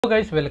Hello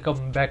guys,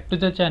 welcome back to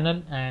the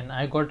channel. And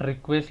I got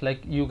request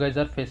like you guys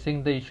are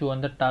facing the issue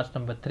on the task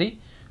number 3.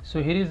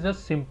 So here is the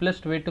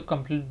simplest way to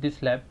complete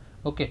this lab.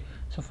 Okay,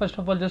 so first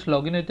of all just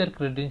log in with your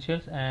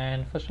credentials,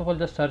 and first of all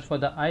just search for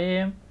the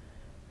IAM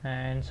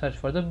and search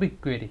for the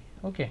BigQuery.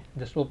 Okay,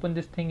 just open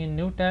this thing in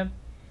new tab.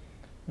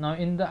 Now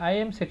in the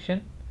IAM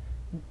section,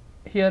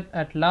 here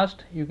at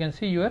last you can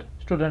see your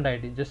student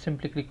ID. Just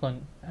simply click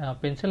on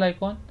pencil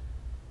icon.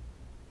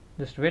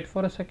 Just wait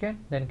for a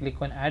second, then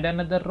click on add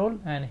another role,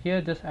 and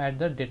here just add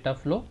the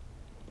Dataflow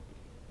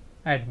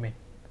admin.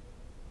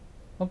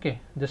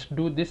 Okay, just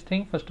do this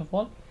thing first of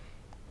all.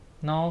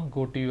 Now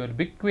go to your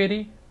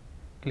BigQuery,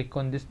 click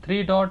on this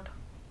 3 dot,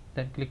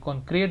 then click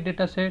on create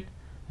dataset,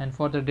 and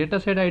for the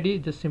dataset ID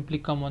just simply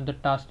come on the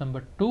task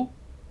number 2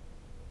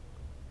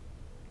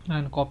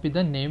 and copy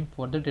the name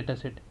for the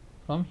dataset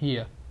from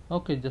here.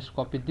 Okay, just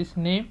copy this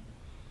name,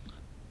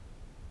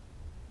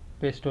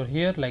 paste over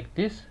here like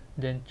this,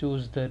 then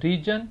choose the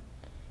region,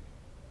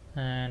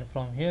 and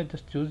from here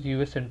just choose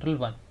US Central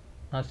 1.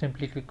 Now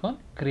simply click on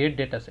create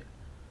dataset.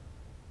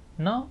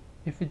 Now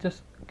if you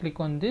just click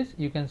on this,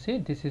 you can see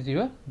this is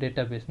your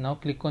database. Now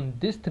click on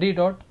this 3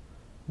 dot,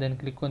 then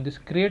click on this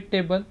create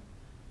table,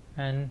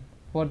 and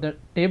for the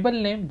table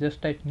name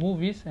just type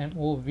movies,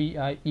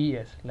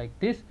 MOVIES, like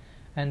this,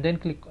 and then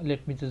click,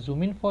 let me just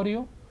zoom in for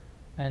you,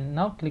 and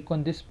now click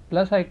on this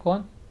plus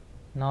icon.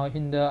 Now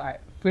in the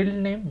field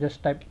name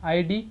just type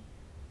ID,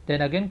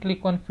 then again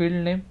click on field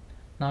name.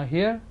 Now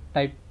here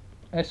type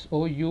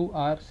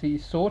SOURC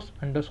source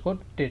underscore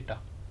data.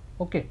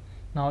 Okay,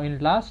 now in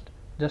last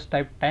just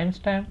type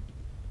timestamp.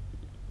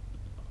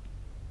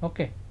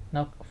 Okay,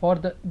 now for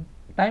the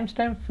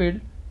timestamp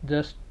field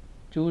just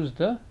choose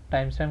the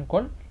timestamp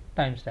called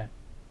timestamp,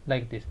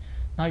 like this.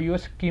 Now your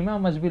schema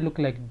must be look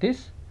like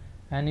this,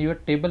 and your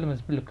table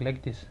must be look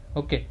like this.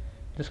 Okay,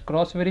 just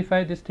cross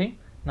verify this thing.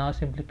 Now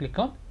simply click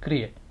on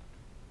create.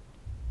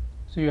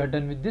 So you are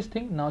done with this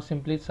thing. Now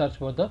simply search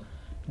for the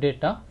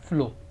data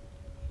flow.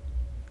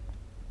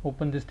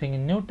 Open this thing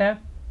in new tab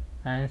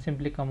and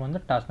simply come on the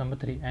task number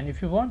 3, and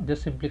if you want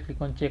just simply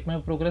click on check my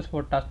progress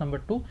for task number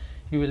 2.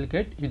 You will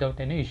get without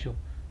any issue.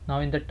 Now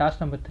in the task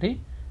number 3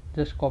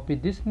 just copy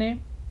this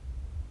name,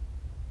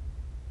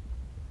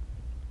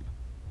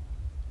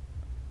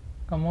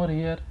 come over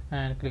here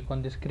and click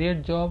on this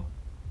create job,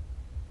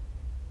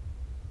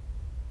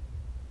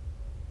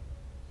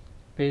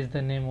 paste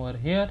the name over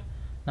here.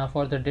 Now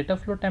for the data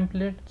flow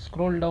template,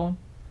 scroll down,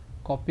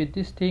 copy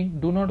this thing.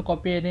 Do not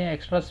copy any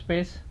extra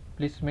space,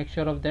 please make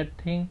sure of that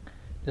thing.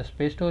 Just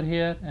paste over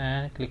here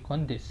and click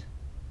on this,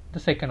 the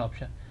second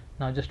option.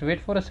 Now just wait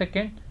for a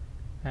second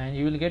and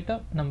you will get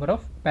a number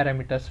of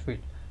parameters field.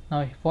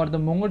 Now for the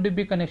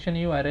MongoDB connection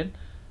URL,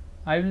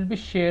 I will be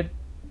shared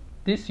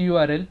this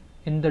URL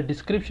in the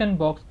description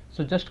box.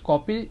 So just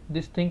copy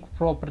this thing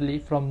properly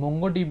from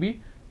MongoDB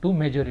to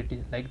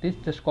majority, like this.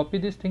 Just copy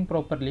this thing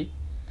properly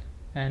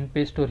and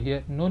paste over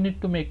here. No need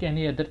to make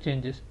any other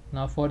changes.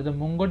 Now for the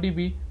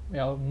MongoDB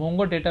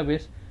Mongo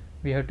database,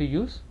 we have to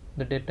use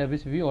the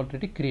database we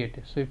already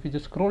created. So if you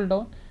just scroll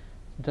down,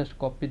 just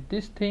copy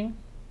this thing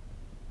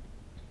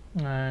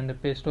and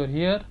paste over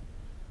here.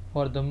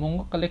 For the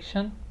Mongo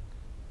collection,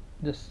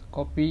 just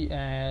copy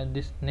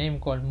this name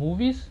called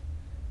movies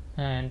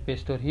and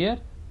paste over here.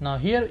 Now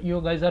here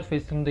you guys are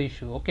facing the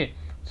issue. Okay,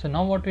 so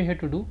now what we have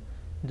to do,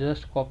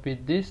 just copy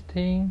this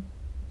thing,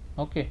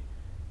 okay,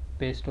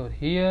 paste over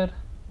here.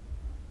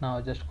 Now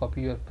just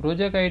copy your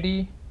project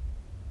ID.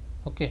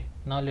 Okay,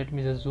 now let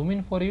me just zoom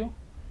in for you.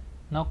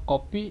 Now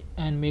copy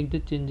and make the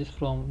changes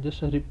from,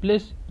 just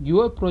replace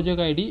your project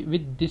ID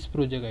with this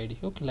project ID.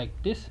 Okay, like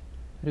this.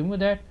 Remove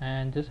that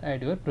and just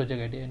add your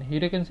project ID, and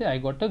here you can see I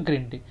got a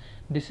green tick.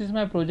 This is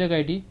my project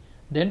ID,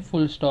 then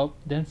full stop,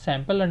 then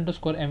sample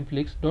underscore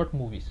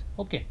mflix.movies.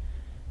 Okay,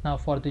 now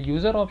for the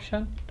user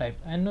option type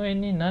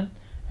any none,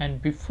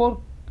 and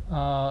before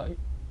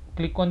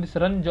click on this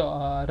run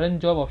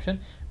job option,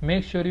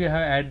 make sure you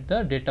have add the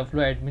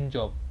Dataflow admin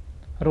job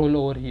role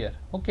over here.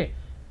 Okay,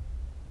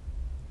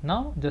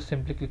 now just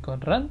simply click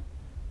on run,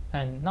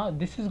 and now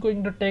this is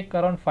going to take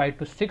around 5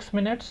 to 6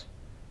 minutes.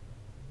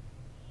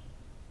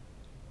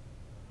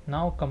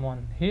 Now come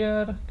on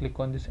here, click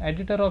on this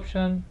editor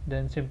option,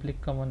 then simply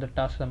come on the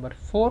task number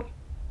 4.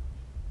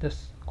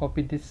 Just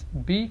copy this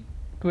B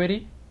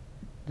query,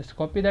 just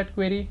copy that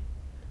query,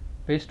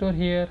 paste over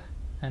here,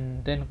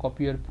 and then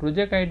copy your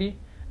project ID,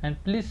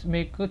 and please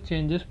make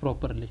changes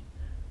properly.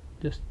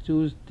 Just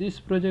choose this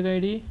project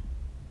ID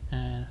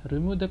and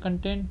remove the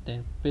content,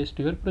 then paste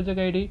your project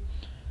ID,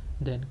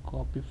 then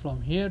copy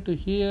from here to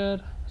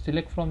here,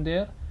 select from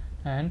there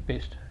and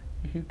paste.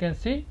 You can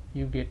see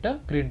you get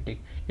a green tick.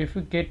 If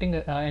you getting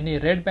any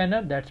red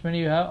banner, that's when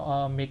you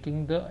have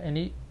making the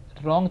any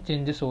wrong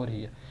changes over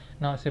here.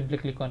 Now simply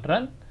click on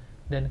run,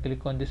 then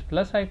click on this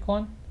plus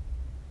icon,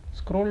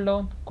 scroll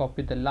down,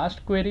 copy the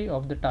last query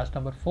of the task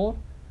number 4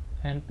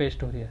 and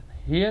paste over here.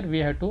 Here we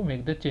have to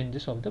make the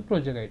changes of the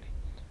project ID.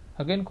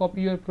 Again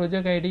copy your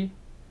project ID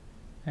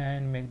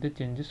and make the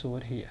changes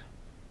over here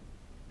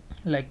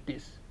like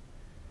this.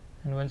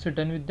 and once you're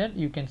done with that,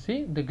 you can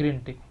see the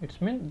green tick.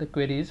 It means the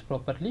query is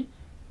properly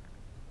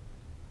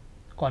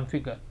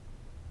configured.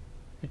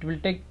 It will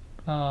take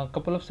a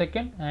couple of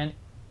seconds, and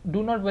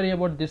do not worry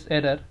about this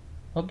error.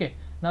 Okay,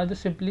 now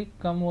just simply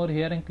come over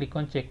here and click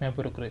on check my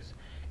progress.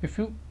 If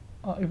you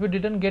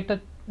didn't get a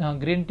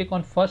green tick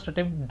on first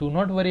attempt, do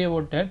not worry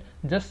about that.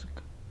 Just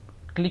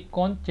click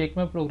on check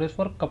my progress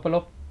for a couple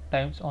of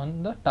times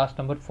on the task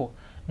number 4.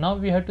 Now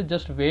we have to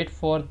just wait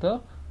for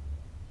the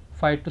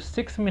 5 to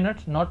 6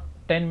 minutes, not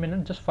 10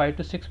 minutes, just 5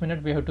 to 6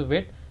 minutes we have to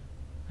wait,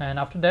 and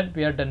after that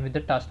we are done with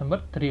the task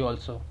number 3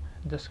 also.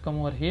 Just come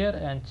over here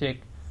and check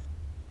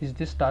is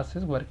this task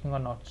is working or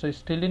not. So it's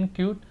still in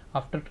queue.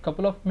 After a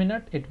couple of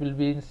minutes it will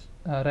be in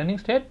running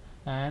state,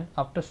 and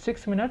after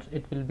 6 minutes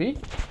it will be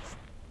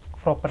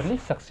properly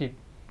succeed.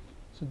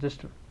 So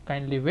just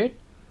kindly wait.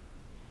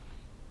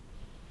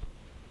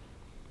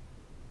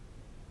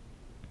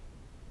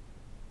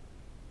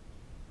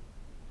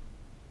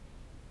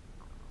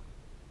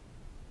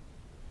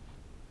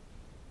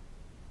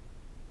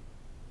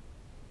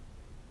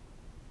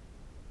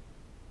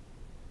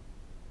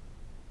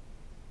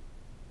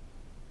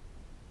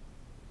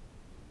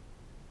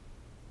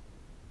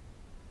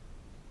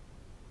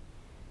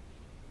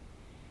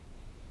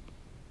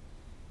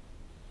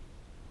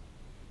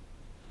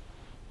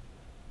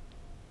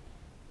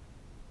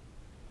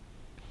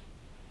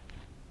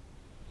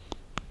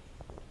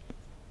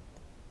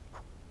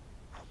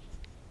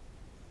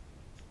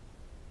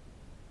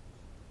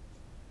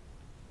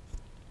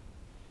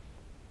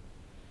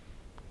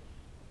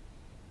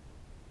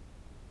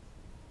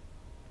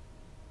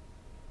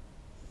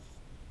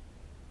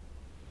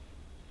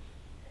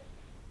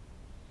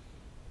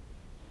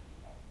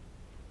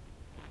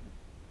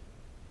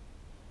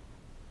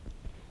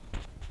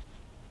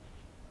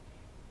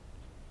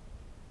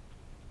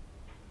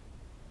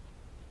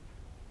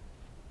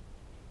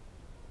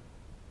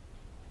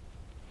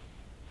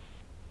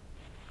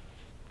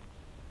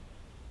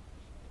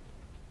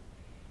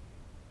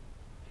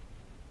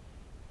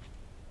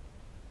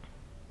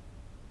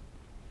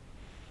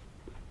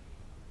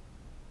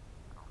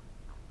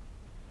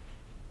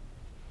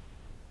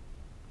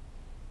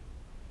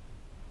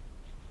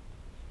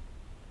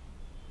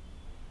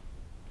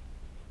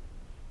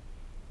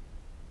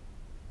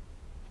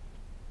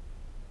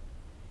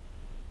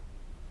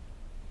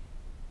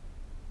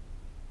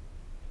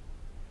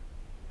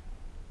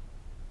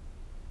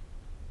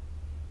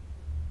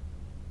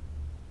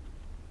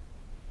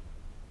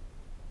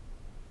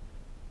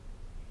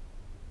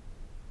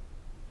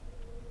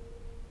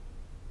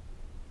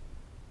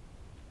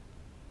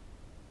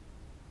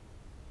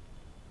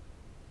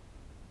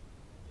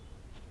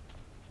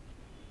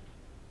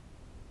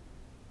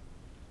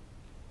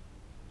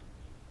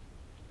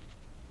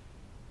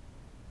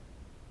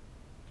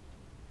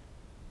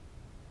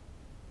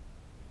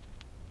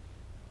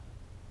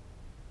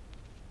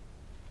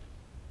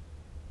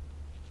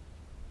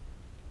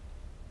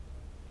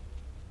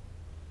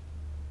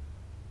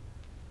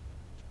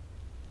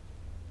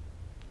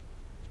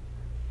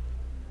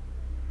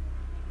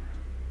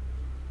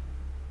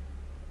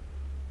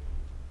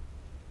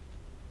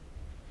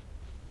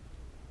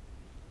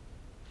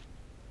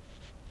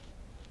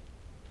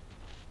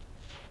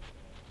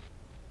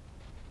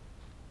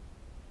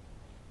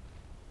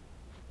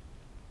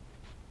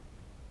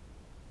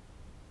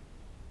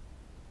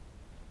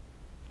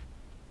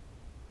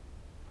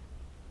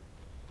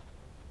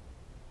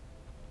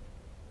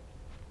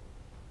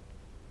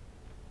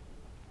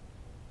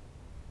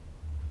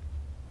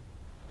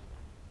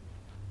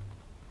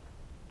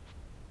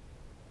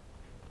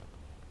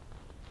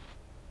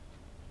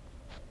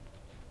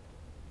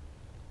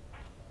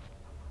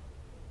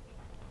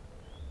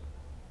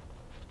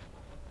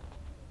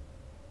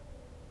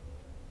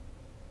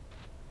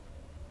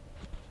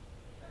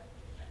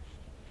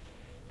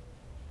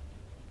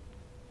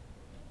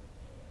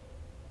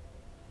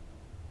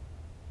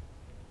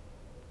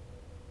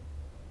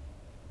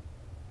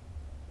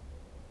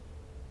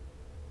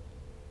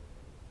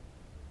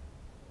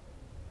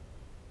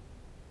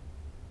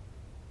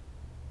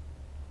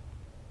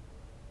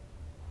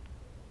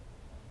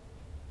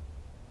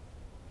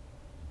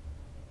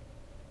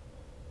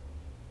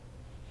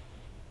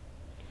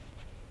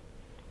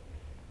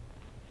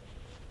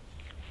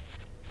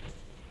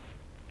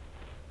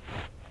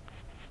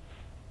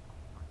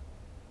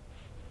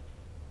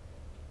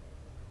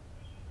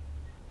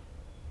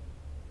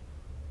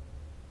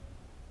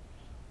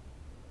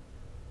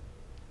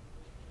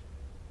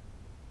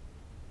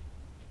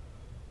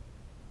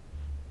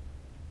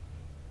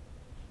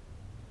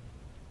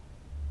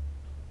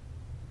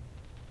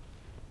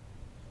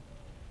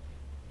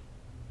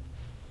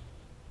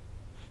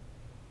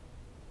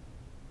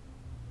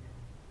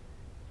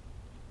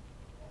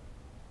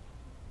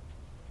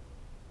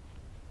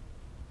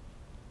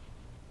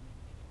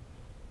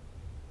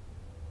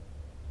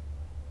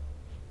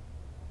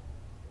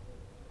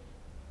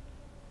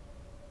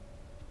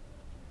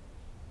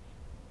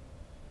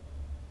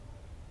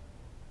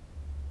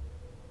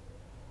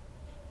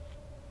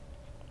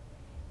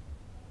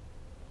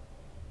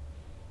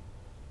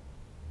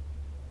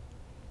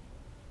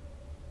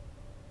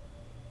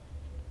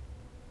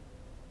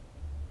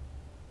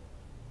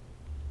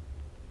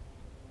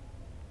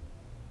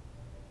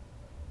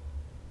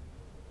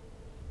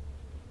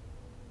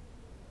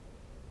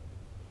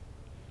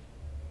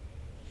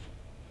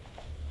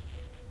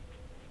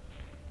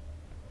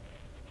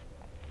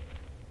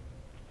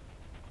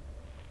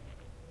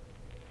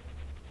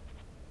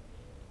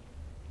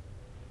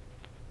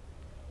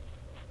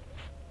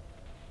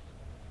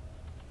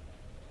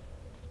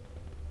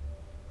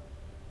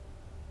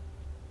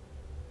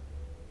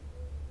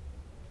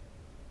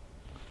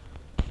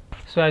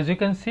 So as you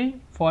can see,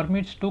 for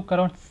me it took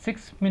around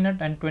 6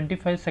 minutes and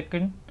 25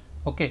 seconds.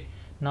 Okay,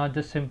 now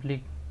just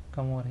simply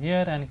come over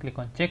here and click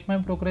on check my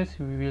progress.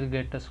 We will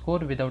get a score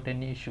without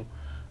any issue.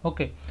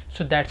 Okay,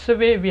 so that's the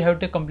way we have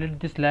to complete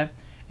this lab.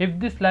 If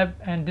this lab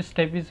and this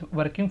step is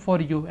working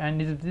for you,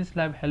 and is this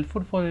lab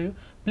helpful for you,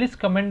 please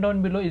comment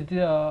down below,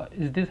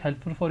 is this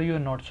helpful for you or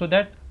not, so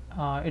that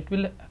it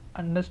will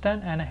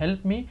understand and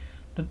help me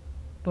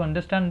to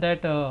understand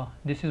that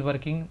this is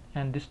working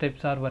and these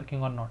steps are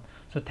working or not.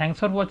 So thanks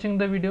for watching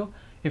the video.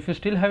 If you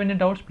still have any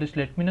doubts, please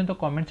let me know in the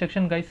comment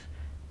section, guys.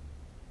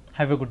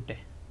 Have a good day.